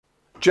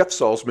Jeff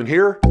Salzman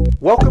here.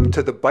 Welcome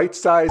to the Bite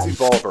Size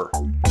Evolver,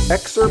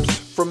 excerpts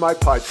from my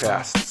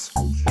podcasts.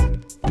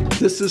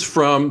 This is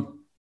from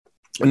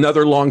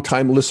another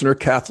longtime listener,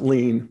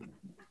 Kathleen.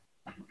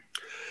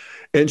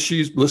 And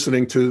she's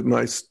listening to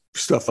my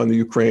stuff on the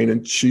Ukraine,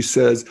 and she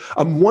says,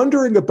 I'm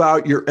wondering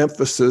about your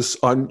emphasis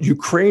on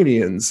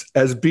Ukrainians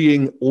as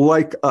being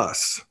like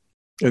us.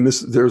 And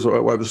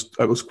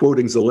I was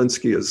quoting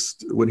Zelensky as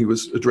when he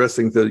was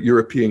addressing the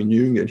European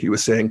Union. He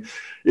was saying,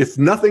 if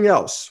nothing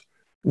else,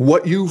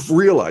 what you've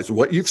realized,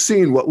 what you've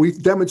seen, what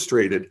we've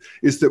demonstrated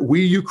is that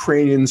we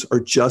Ukrainians are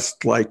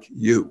just like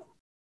you.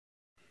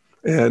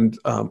 And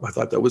I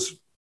thought that was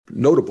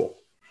notable.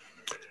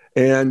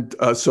 And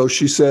so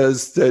she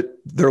says that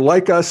they're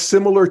like us,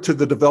 similar to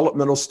the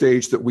developmental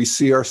stage that we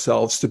see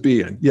ourselves to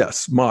be in.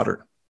 Yes,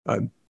 modern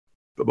and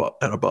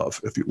above,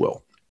 if you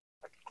will.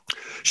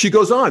 She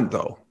goes on,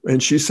 though,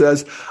 and she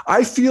says,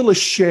 I feel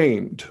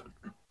ashamed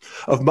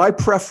of my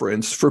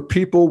preference for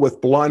people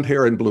with blonde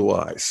hair and blue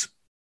eyes,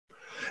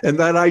 and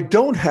that I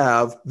don't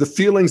have the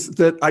feelings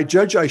that I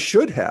judge I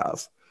should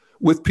have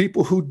with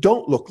people who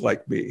don't look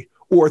like me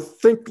or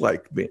think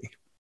like me.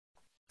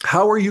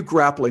 How are you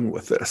grappling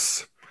with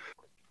this?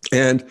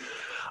 And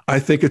I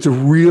think it's a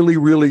really,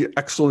 really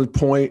excellent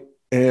point.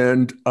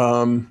 And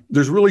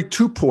there's really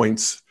 2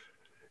 points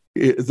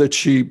that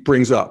she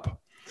brings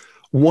up.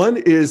 One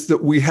is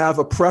that we have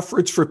a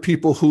preference for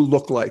people who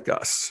look like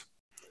us.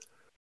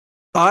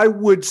 I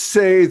would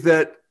say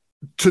that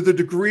to the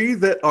degree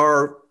that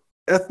our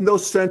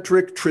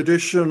ethnocentric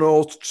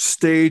traditional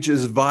stage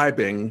is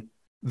vibing,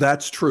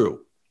 that's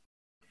true.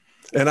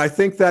 And I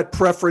think that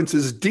preference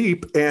is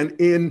deep, and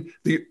in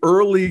the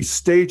earlier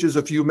stages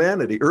of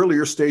humanity,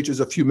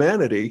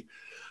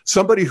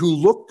 somebody who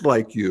looked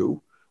like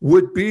you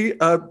would be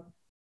a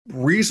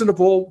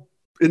reasonable,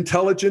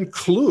 intelligent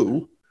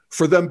clue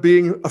for them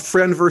being a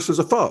friend versus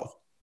a foe.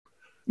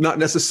 Not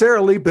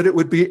necessarily, but it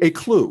would be a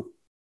clue.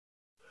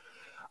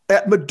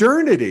 At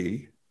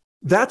modernity,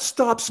 that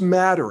stops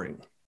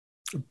mattering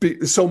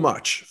so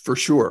much, for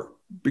sure,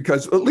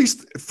 because at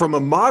least from a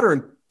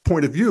modern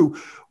point of view,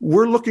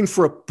 we're looking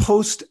for a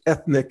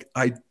post-ethnic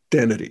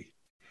identity.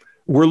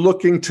 We're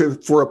looking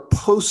for a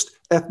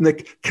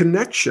post-ethnic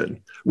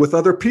connection with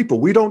other people.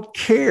 We don't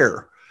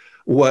care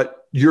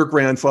what your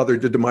grandfather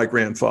did to my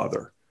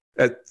grandfather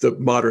at the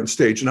modern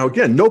stage. Now,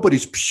 again,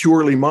 nobody's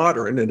purely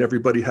modern, and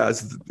everybody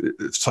has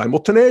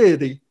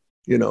simultaneity,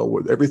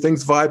 where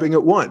everything's vibing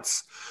at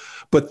once.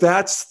 But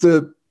that's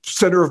the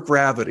center of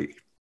gravity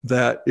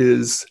that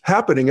is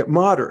happening at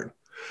modern.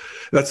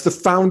 That's the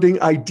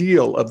founding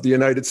ideal of the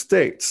United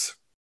States.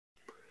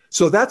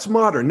 So that's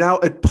modern. Now,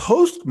 at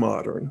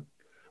postmodern,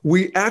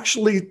 we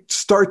actually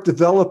start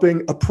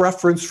developing a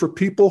preference for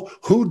people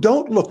who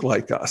don't look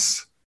like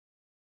us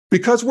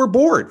because we're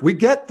bored. We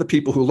get the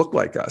people who look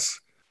like us.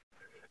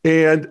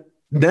 And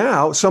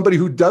now somebody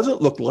who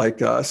doesn't look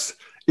like us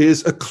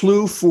is a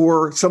clue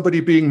for somebody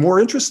being more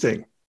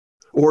interesting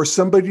or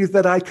somebody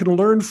that I can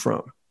learn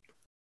from.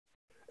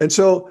 And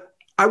so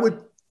I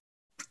would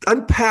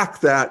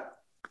unpack that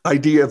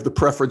idea of the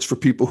preference for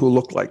people who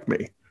look like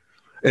me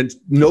and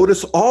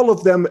notice all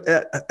of them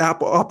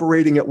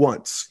operating at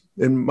once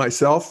in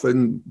myself.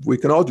 And we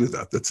can all do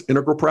that. That's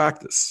integral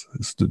practice,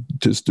 is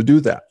to do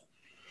that.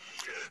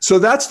 So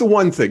that's the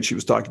one thing she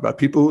was talking about,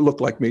 people who look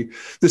like me.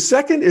 The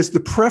second is the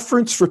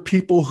preference for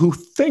people who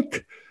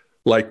think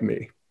like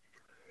me.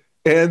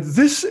 And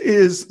this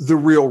is the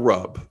real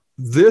rub.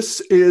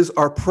 This is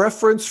our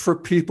preference for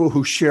people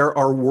who share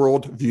our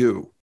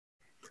worldview.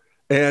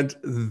 And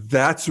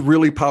that's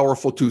really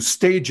powerful too,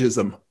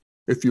 stagism,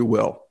 if you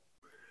will.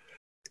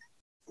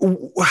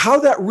 How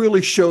that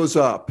really shows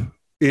up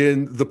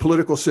in the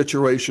political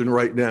situation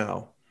right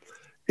now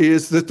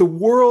is that the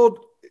world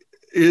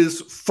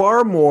is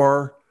far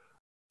more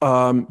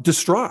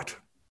distraught,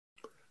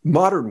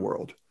 modern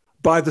world,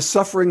 by the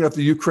suffering of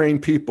the Ukraine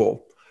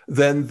people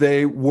than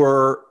they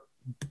were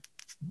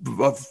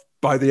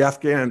by the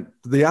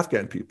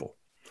Afghan people,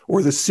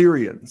 or the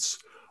Syrians,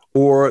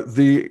 or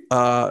the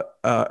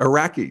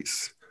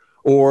Iraqis,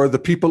 or the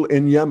people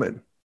in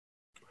Yemen.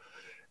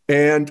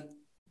 And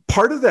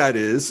part of that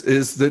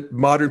is that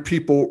modern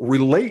people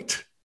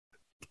relate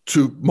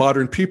to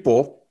modern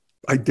people,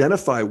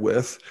 identify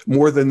with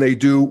more than they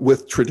do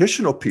with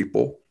traditional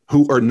people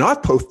who are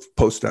not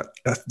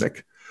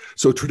post-ethnic.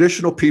 So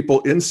traditional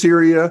people in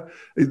Syria,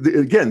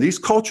 again, these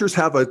cultures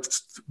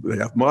they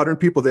have modern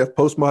people, they have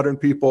postmodern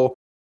people,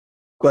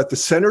 but the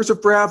centers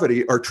of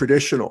gravity are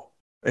traditional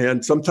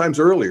and sometimes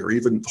earlier,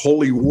 even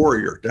holy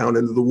warrior, down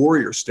into the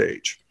warrior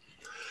stage.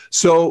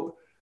 So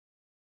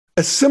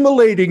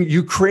assimilating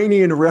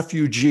Ukrainian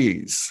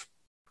refugees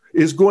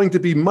is going to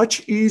be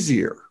much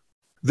easier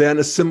than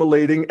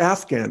assimilating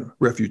Afghan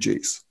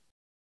refugees.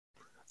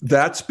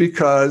 That's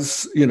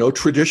because,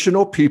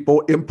 traditional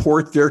people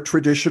import their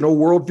traditional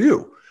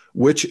worldview,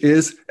 which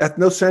is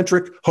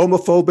ethnocentric,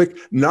 homophobic,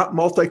 not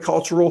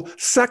multicultural,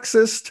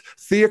 sexist,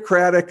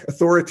 theocratic,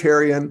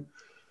 authoritarian.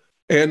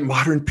 And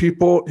modern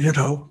people,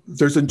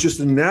 there's just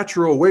a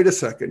natural, wait a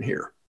second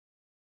here.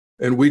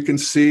 And we can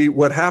see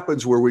what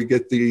happens where we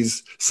get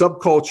these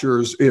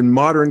subcultures in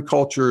modern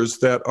cultures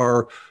that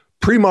are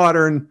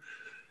pre-modern.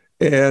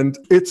 And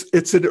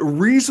it's a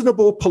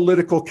reasonable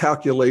political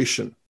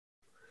calculation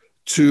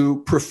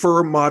to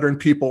prefer modern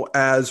people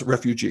as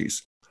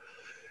refugees.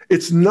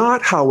 It's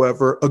not,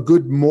 however, a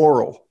good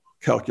moral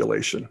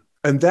calculation.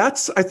 And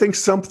that's, I think,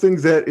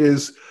 something that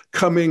is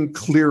coming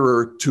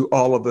clearer to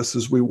all of us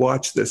as we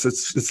watch this.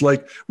 It's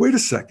like, wait a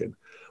second,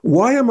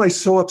 why am I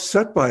so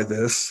upset by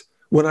this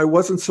when I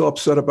wasn't so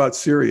upset about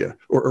Syria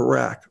or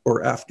Iraq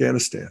or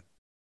Afghanistan?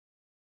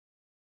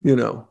 You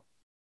know,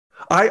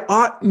 I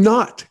ought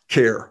not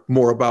care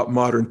more about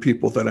modern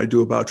people than I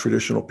do about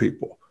traditional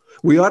people.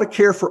 We ought to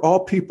care for all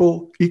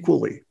people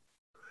equally.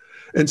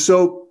 And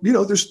so, you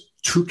know, there's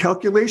two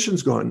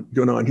calculations going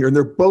on here, and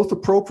they're both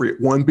appropriate,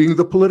 one being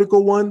the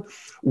political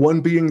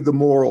one being the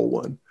moral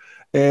one.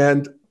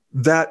 And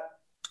that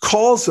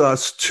calls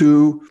us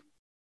to,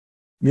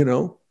 you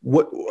know,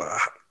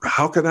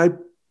 how can I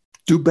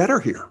do better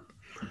here?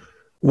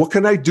 What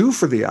can I do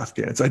for the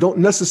Afghans? I don't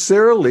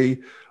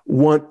necessarily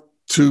want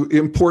to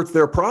import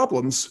their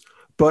problems,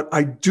 but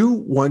I do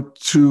want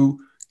to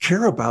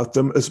care about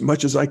them as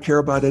much as I care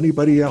about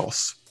anybody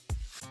else.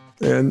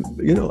 And,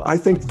 you know, I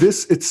think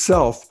this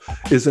itself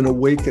is an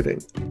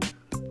awakening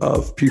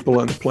of people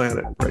on the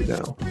planet right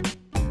now.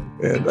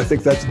 And I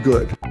think that's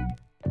good.